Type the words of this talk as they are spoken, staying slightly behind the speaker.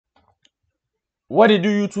What it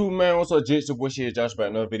do, YouTube, man? What's up, Jits? Your boy Shehatesjosh back.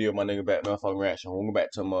 Another video, my nigga back. Motherfucking reaction. Welcome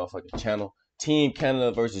back to the motherfucking channel. Team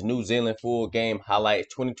Canada versus New Zealand full game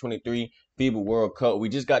highlights 2023 FIBA World Cup. We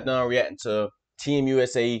just got done reacting to Team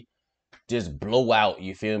USA just blow out.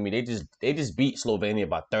 You feel me? They just beat Slovenia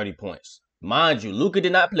by 30 points. Mind you, Luka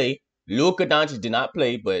did not play. Luka Doncic did not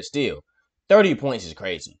play, but still, 30 points is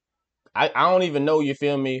crazy. I don't even know, you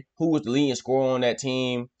feel me, who was the leading scorer on that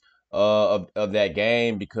team of that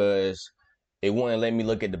game, because it wouldn't let me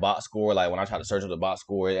look at the box score. Like when I tried to search up the box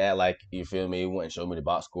score, it had like, you feel me, it wouldn't show me the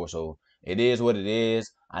box score. So it is what it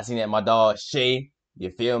is. I seen that my dog SHAI,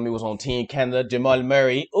 you feel me, was on Team Canada. Jamal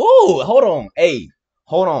Murray. Ooh, hold on. Hey,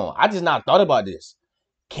 hold on. I just not thought about this.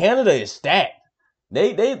 Canada is stacked.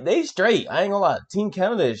 They straight. I ain't gonna lie. Team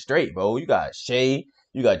Canada is straight, bro. You got SHAI,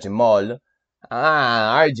 you got Jamal.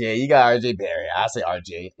 RJ, you got RJ Barry. I say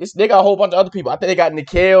RJ. They got a whole bunch of other people. I think they got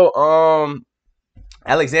Nickel,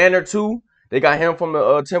 Alexander too. They got him from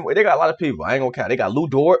the Timber. They got a lot of people. I ain't gonna count. They got Lou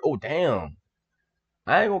Dort. Oh damn.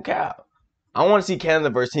 I ain't gonna count. I want to see Canada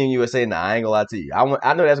versus Team USA. Nah, I ain't gonna lie to you.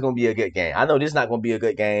 I know that's gonna be a good game. I know this is not gonna be a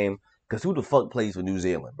good game because who the fuck plays for New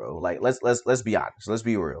Zealand, bro? Like let's be honest. Let's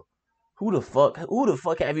be real. Who the fuck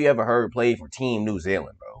have you ever heard play for Team New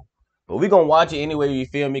Zealand, bro? But we gonna watch it anyway. You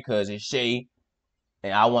feel me? Because it's SHAI.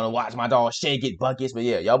 And I want to watch my dog SHAI get buckets. But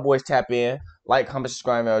yeah, y'all boys tap in. Like, comment,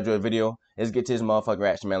 subscribe, and enjoy the video. Let's get to this motherfucking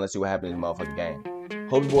reaction, man. Let's see what happens in the motherfucking game.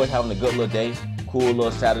 Hope you boys having a good little day. Cool little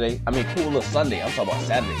Saturday. I mean, cool little Sunday. I'm talking about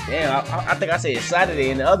Saturday. Damn, I think I said Saturday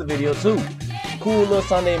in the other video, too. Cool little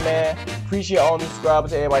Sunday, man. Appreciate all new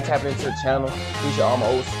subscribers. Everybody tapping into the channel. Appreciate all my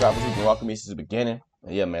old subscribers who've been rocking me since the beginning.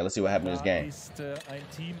 And yeah, man, let's see what happens in this game.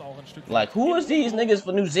 Like, who is these niggas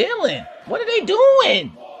for New Zealand? What are they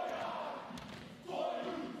doing?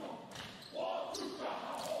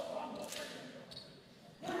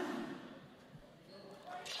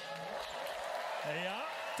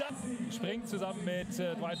 Springt zusammen mit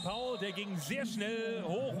Dwight Powell, der ging sehr schnell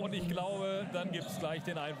hoch und ich glaube, dann gibt es gleich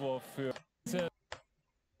den Einwurf für.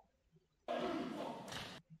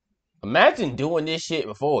 Imagine doing this shit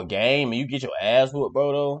before a game and you get your ass whooped,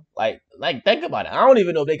 bro, though. Like think about it. I don't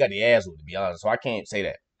even know if they got the ass whooped, to be honest, so I can't say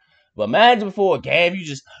that. But imagine before a game, you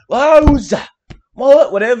just,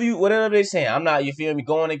 whatever they saying. I'm not, you feel me,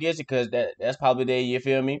 going against it, because that's probably their, you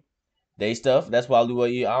feel me, they stuff. That's probably what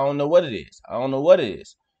I don't know what it is. I don't know what it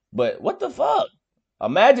is. But what the fuck?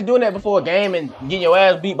 Imagine doing that before a game and getting your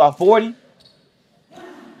ass beat by 40.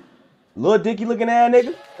 Lil Dicky looking ass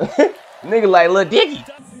nigga. Nigga like Lil Dicky.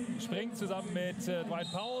 Springt zusammen mit Dwight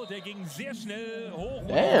Powell, der ging sehr schnell hoch.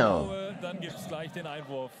 Damn. Dann gibt es gleich den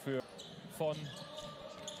Einwurf für von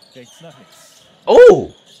rechts nach links.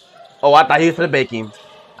 Oh! Oh, I thought he was for the baking.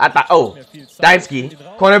 I thought, oh, Dimesky,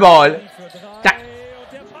 corner ball.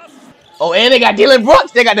 Oh, and they got Dylan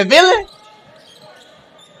Brooks. They got the villain.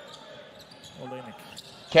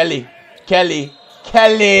 Kelly,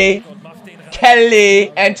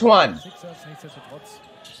 Antoine.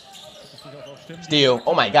 Steal.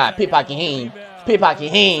 Oh my God, pickpocket him.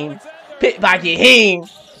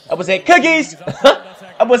 I was at cookies.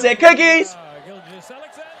 I was at cookies.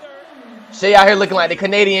 SHAI out here looking like the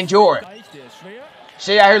Canadian Jordan.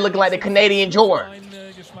 SHAI out here looking like the Canadian Jordan.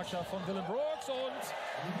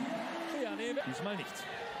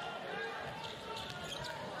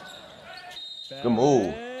 Good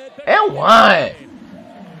move. And one.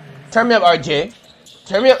 Turn me up, RJ.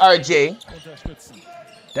 Turn me up, RJ.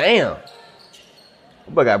 Damn.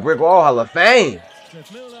 We got Brick Wall Hall of Fame.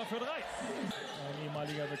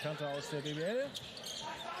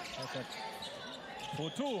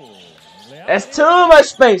 That's too much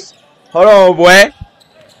space. Hold on, boy.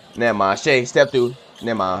 Never mind. SHAI, step through.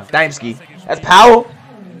 Never mind. Dimesky. That's Powell.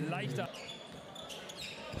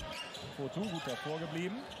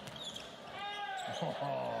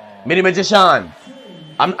 Mini Magician.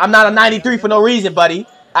 I'm not a 93 for no reason, buddy.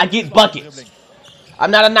 I get buckets.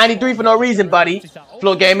 I'm not a 93 for no reason, buddy.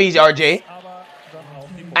 Flow game easy, RJ.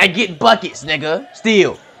 I get buckets, nigga.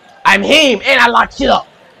 Still. I'm him, and I lock shit up.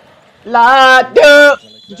 Locked up.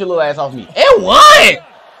 Get your little ass off me. And one.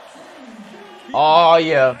 Oh,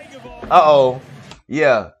 yeah. Uh-oh.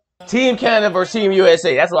 Yeah. Team Canada versus Team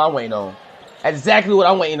USA. That's what I'm waiting on. That's exactly what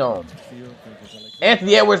I'm waiting on.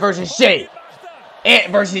 Anthony Edwards versus SHAI.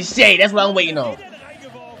 Ant versus SHAI. That's what I'm waiting on.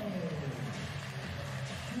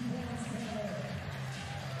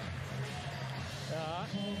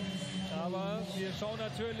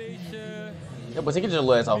 Yeah, but get your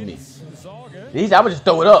little ass off me. I'ma just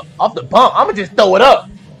throw it up. Off the bump. I'ma just throw it up.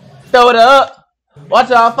 Throw it up.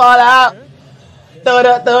 Watch y'all fall out. Throw it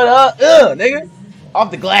up, nigga.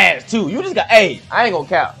 Off the glass, too. You just got, hey, I ain't gonna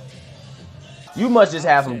count. You must just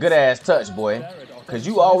have some good ass touch, boy. Because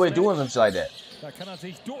you always doing some shit like that.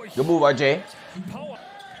 Good move, RJ.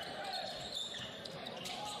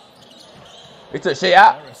 It's a Shai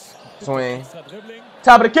out. Swing.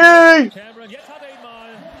 Top of the key.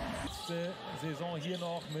 Saison hier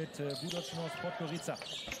noch mit Budapest Podgorica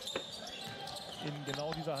in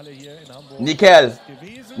genau dieser Halle hier in Hamburg.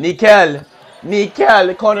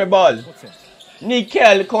 Nickel, corner ball.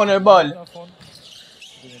 Nickel, corner ball.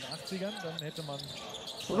 In den 80ern, dann hätte man.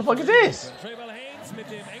 Who the fuck is this?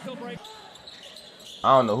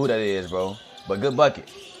 I don't know who that is, bro. But good bucket.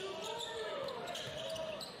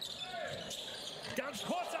 Ganz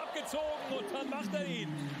kurz abgezogen und dann macht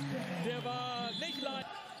ihn. Der war nicht leicht.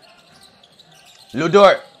 Lil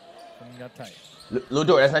Dort,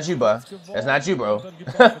 that's not you, bro. That's not you, bro.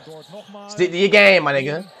 Stick to your game, my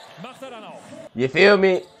nigga. You feel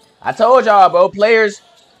me? I told y'all, bro. Players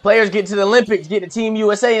get to the Olympics, get to Team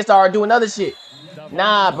USA, and start doing other shit.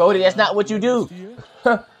 Nah, bro, that's not what you do.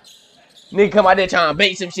 Nigga come out there trying to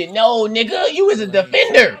bait some shit. No, nigga, you is a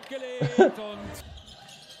defender.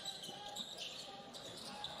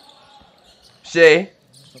 Shai.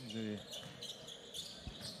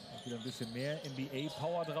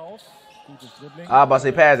 I about to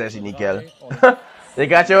say pass that shit, Nickel. They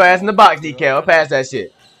got your ass in the box, Nickel. Pass that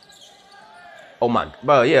shit. Oh my,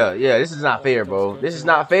 bro, yeah. This is not fair, bro. This is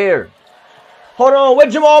not fair. Hold on, where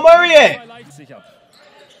Jamal Murray at?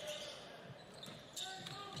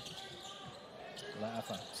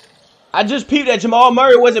 I just peeped that Jamal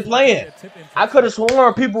Murray wasn't playing. I could have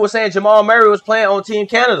sworn people were saying Jamal Murray was playing on Team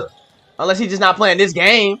Canada. Unless he's just not playing this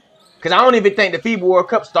game. Because I don't even think the FIBA World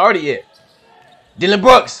Cup started yet. Dylan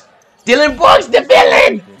Brooks, the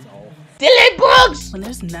villain! Dylan Brooks! When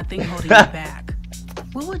there's nothing holding you back,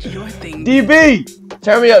 what would your thing be? DB!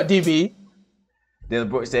 Turn me up, DB. Dylan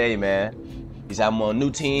Brooks said, hey, man. He said, I'm on a new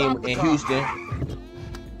team in Houston.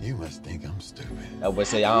 You must think I'm stupid. That boy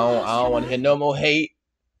say, I don't want to hear no more hate.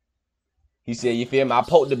 He said, you feel me? I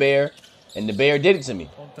poked the bear, and the bear did it to me.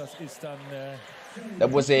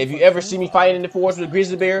 That boy said, if you ever see me fighting in the forest with a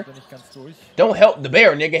grizzly bear, don't help the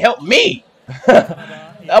bear, nigga. Help me.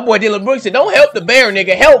 That boy Dylan Brooks said, don't help the bear,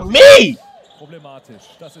 nigga. Help me.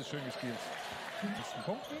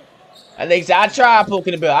 I think I tried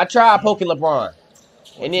poking the bear. I tried poking LeBron.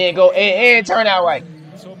 And then go and turn out right.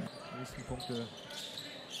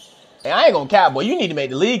 And I ain't gonna cap, boy. You need to make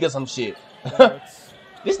the league or some shit.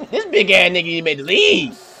 This big ass nigga need to make the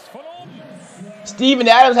league. Steven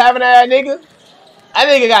Adams having that nigga. I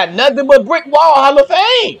think I got nothing but brick wall Hall of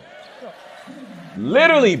Fame.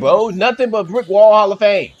 Literally, bro. Nothing but brick wall Hall of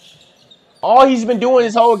Fame. All he's been doing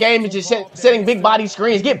this whole game is just setting big body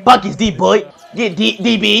screens. Get buckets, D-boy. Get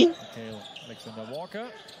DB.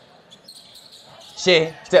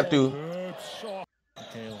 Shit. Step through.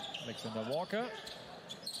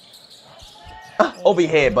 Over your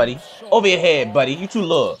head, buddy. Over your head, buddy. You too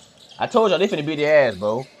little. I told y'all they finna beat their ass,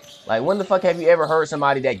 bro. Like, when the fuck have you ever heard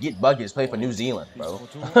somebody that get buckets play for New Zealand, bro?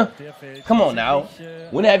 Come on now.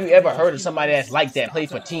 When have you ever heard of somebody that's like that play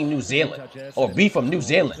for Team New Zealand? Or be from New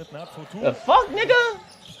Zealand? The fuck, nigga?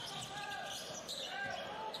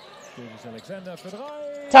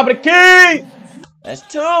 Top of the key! That's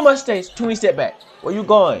too much space. 20 step back. Where you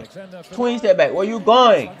going? 20 step back. Where you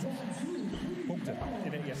going?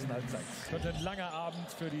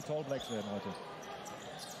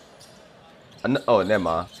 Oh, never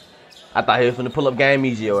mind. I thought he was finna pull up game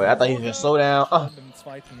easier. I thought he was gonna slow down.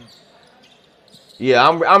 Yeah,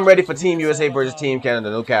 I'm ready for Team USA versus Team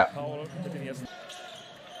Canada. No cap.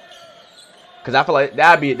 Cause I feel like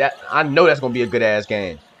that'd be that. I know that's gonna be a good ass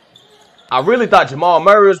game. I really thought Jamal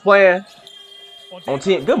Murray was playing on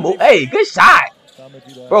team. Good move. Hey, good shot,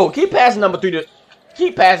 bro. Keep passing number 3 the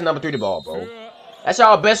ball, bro. That's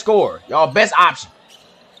y'all best scorer. Y'all best option.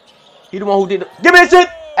 He the one who did. Give me that shit.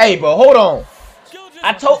 Hey, bro, hold on.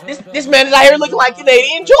 I told this man is out here looking like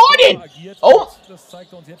Canadian Jordan. Oh,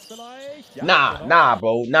 nah,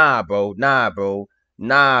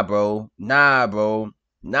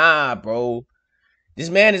 bro. This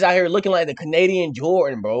man is out here looking like the Canadian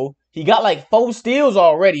Jordan, bro. He got like 4 steals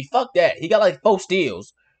already. Fuck that. He got like 4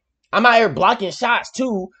 steals. I'm out here blocking shots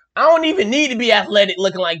too. I don't even need to be athletic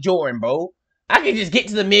looking like Jordan, bro. I can just get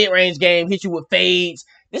to the mid-range game, hit you with fades.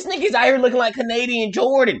 This nigga's out here looking like Canadian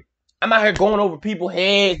Jordan. I'm out here going over people's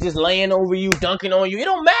heads, just laying over you, dunking on you. It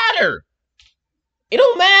don't matter. It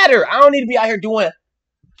don't matter. I don't need to be out here doing.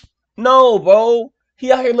 No, bro.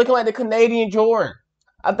 He out here looking like the Canadian Jordan.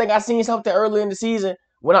 I think I seen something early in the season.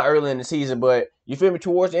 Well, not early in the season, but you feel me?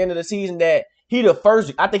 Towards the end of the season, that he the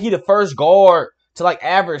first. I think he the first guard to like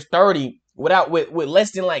average 30 with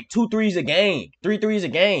less than like 2 threes a game, 3 threes a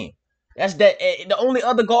game. That's that. The only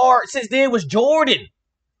other guard since then was Jordan.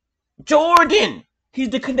 Jordan. He's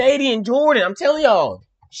the Canadian Jordan. I'm telling y'all.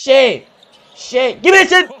 SHAI. Give me that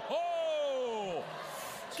shit.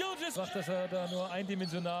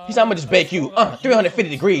 He's I'm gonna just bake you. 350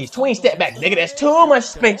 degrees. 20 step back, nigga. That's too much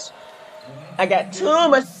space. I got too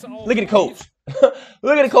much. Look at the coach.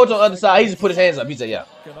 Look at the coach on the other side. He just put his hands up. He said, yeah.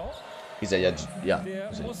 He said, yeah.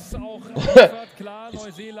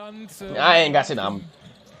 I ain't got to say nothing.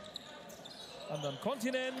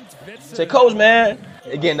 Say, coach, man.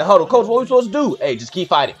 Again, the huddle. Coach, what are we supposed to do? Hey, just keep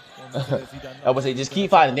fighting. I would say, just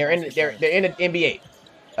keep fighting. They're in the NBA.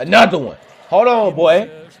 Another one. Hold on, boy.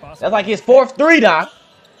 That's like his 4th 3 now.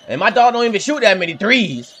 And my dog don't even shoot that many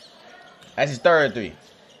threes. That's his 3rd 3.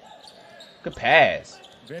 Good pass.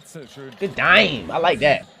 Good dime. I like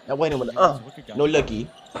that. That waiting with the no lucky.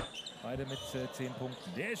 Beide mit 10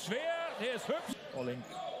 Punkten. Der ist schwer, der ist hübsch. Olling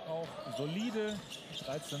auch solide.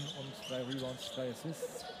 13 und 3 Rebounds, 3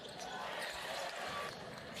 Assists.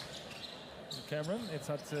 Cameron, jetzt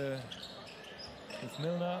hat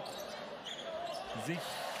Milner sich.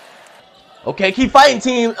 Okay, keep fighting,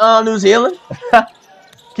 team New Zealand.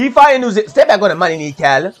 Keep fighting, New Zealand. Step back on the money, need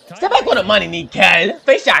Cal. Step back on the money, need Cal.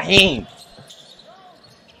 Face Shaheem.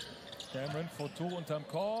 Cameron, Foto unterm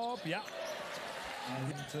Korb, ja.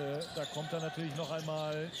 Und da kommt dann natürlich noch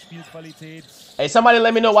einmal Spielqualität. Hey, somebody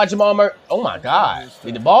let me know why Jamal Murray. Oh my God,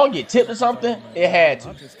 did the ball get tipped or something? It had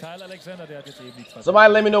to.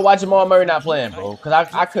 Somebody let me know why Jamal Murray not playing, bro. Cause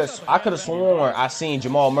I could have sworn I seen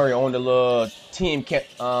Jamal Murray on the little Team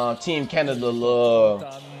Canada the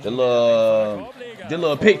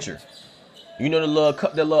little picture. You know the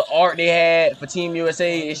little art they had for Team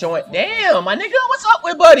USA. It's showing. Damn, my nigga, what's up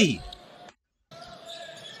with buddy?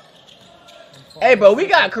 Hey, bro, we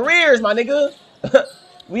got careers, my nigga.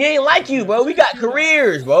 We ain't like you, bro. We got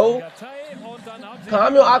careers, bro.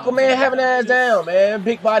 Calm your Aquaman having ass down, man.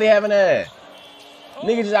 Big body having ass.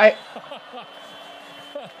 Nigga just I.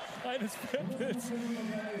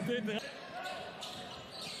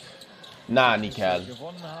 Nah, Nical.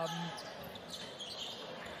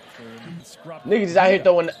 Niggas just out here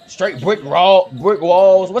throwing straight brick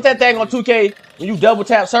walls. What's that thing on 2K? When you double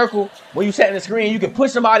tap circle, when you set in the screen, you can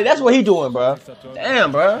push somebody. That's what he doing, bro.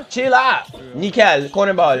 Damn, bro. Chill out. Nical,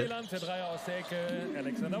 corner ball.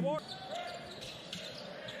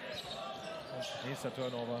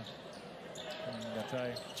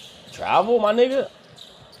 Travel, my nigga.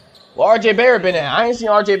 Well, RJ Barrett been in. I ain't seen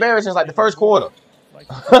RJ Barrett since like the 1st quarter.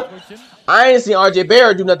 I ain't seen RJ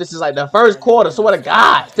Barrett do nothing since like the 1st quarter. So what a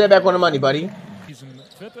God. Step back on the money, buddy.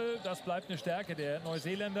 Das bleibt eine Stärke der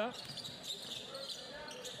Neuseeländer.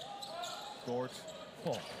 Dort.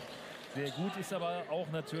 Oh. Sehr gut, ist aber auch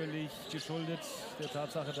natürlich geschuldet der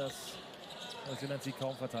Tatsache, dass Neuseeland sie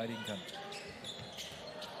kaum verteidigen kann.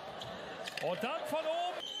 Und dann von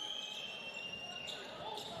oben.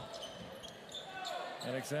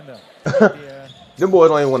 Alexander. Them boys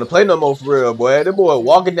don't even want to play no more for real, boy. Them boys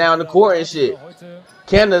walking down the court and shit.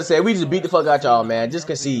 Canada said, we just beat the fuck out y'all, man. Just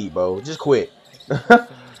concede, bro. Just quit.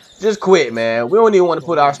 Just quit, man. We don't even want to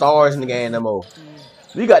put our stars in the game no more.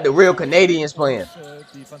 We got the real Canadians playing.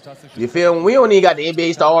 You feel me? We don't even got the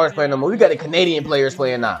NBA stars playing no more. We got the Canadian players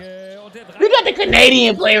playing now. We got the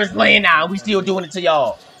Canadian players playing now. We still doing it to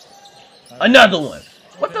y'all. Another one.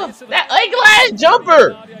 What the? That A-glass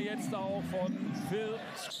jumper.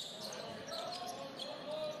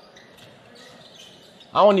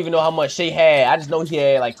 I don't even know how much SHAI had. I just know he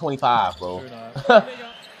had like 25, bro.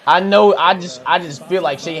 I know. I just feel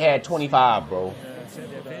like SHAI had 25, bro.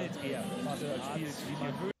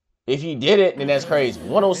 If he did it, then that's crazy.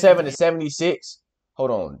 107 to 76.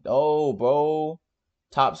 Hold on. Oh, bro.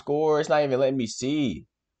 Top scorer. It's not even letting me see.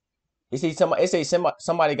 It say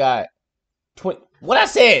somebody got 20. What I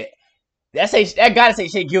said? That gotta say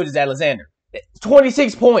Shai Gilgeous-Alexander.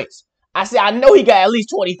 26 points. I said I know he got at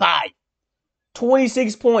least 25.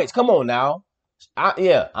 26 points. Come on now.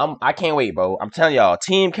 I can't wait, bro. I'm telling y'all,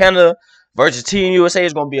 Team Canada versus Team USA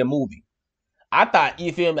is gonna be a movie. I thought,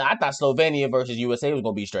 you feel me? I thought Slovenia versus USA was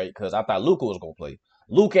gonna be straight because I thought Luka was gonna play.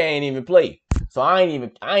 Luka ain't even play, so I ain't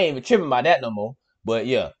even tripping by that no more. But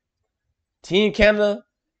yeah, Team Canada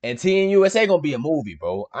and Team USA gonna be a movie,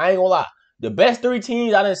 bro. I ain't gonna lie. The best 3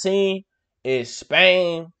 teams I done seen is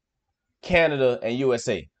Spain, Canada, and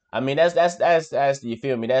USA. I mean, that's you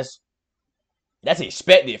feel me? That's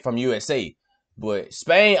expected from USA. But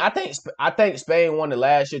Spain, I think Spain won it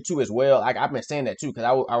last year too as well. Like I've been saying that too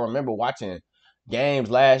because I remember watching games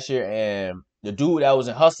last year and the dude that was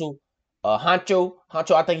in Hustle, Hancho,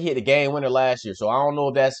 I think he hit the game winner last year. So I don't know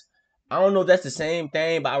if that's the same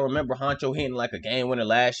thing, but I remember Hancho hitting like a game winner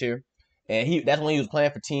last year. And that's when he was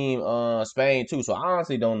playing for Team Spain too. So I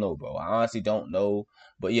honestly don't know, bro. I honestly don't know.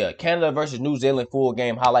 But yeah, Canada versus New Zealand full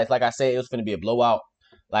game highlights. Like I said, it was gonna be a blowout.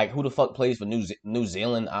 Like, who the fuck plays for New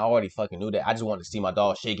Zealand? I already fucking knew that. I just wanted to see my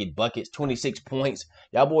dog Shea get buckets. 26 points.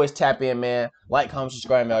 Y'all boys tap in, man. Like, comment,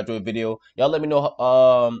 subscribe, man. Enjoy the video. Y'all let me know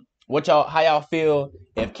how y'all feel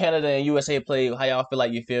if Canada and USA play. How y'all feel,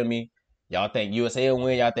 like, you feel me? Y'all think USA will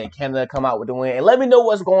win? Y'all think Canada come out with the win? And let me know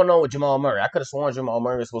what's going on with Jamal Murray. I could have sworn Jamal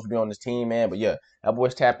Murray was supposed to be on this team, man. But yeah, y'all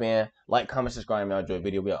boys tap in. Like, comment, subscribe, man. Enjoy the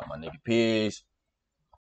video. We out, my nigga. Peace.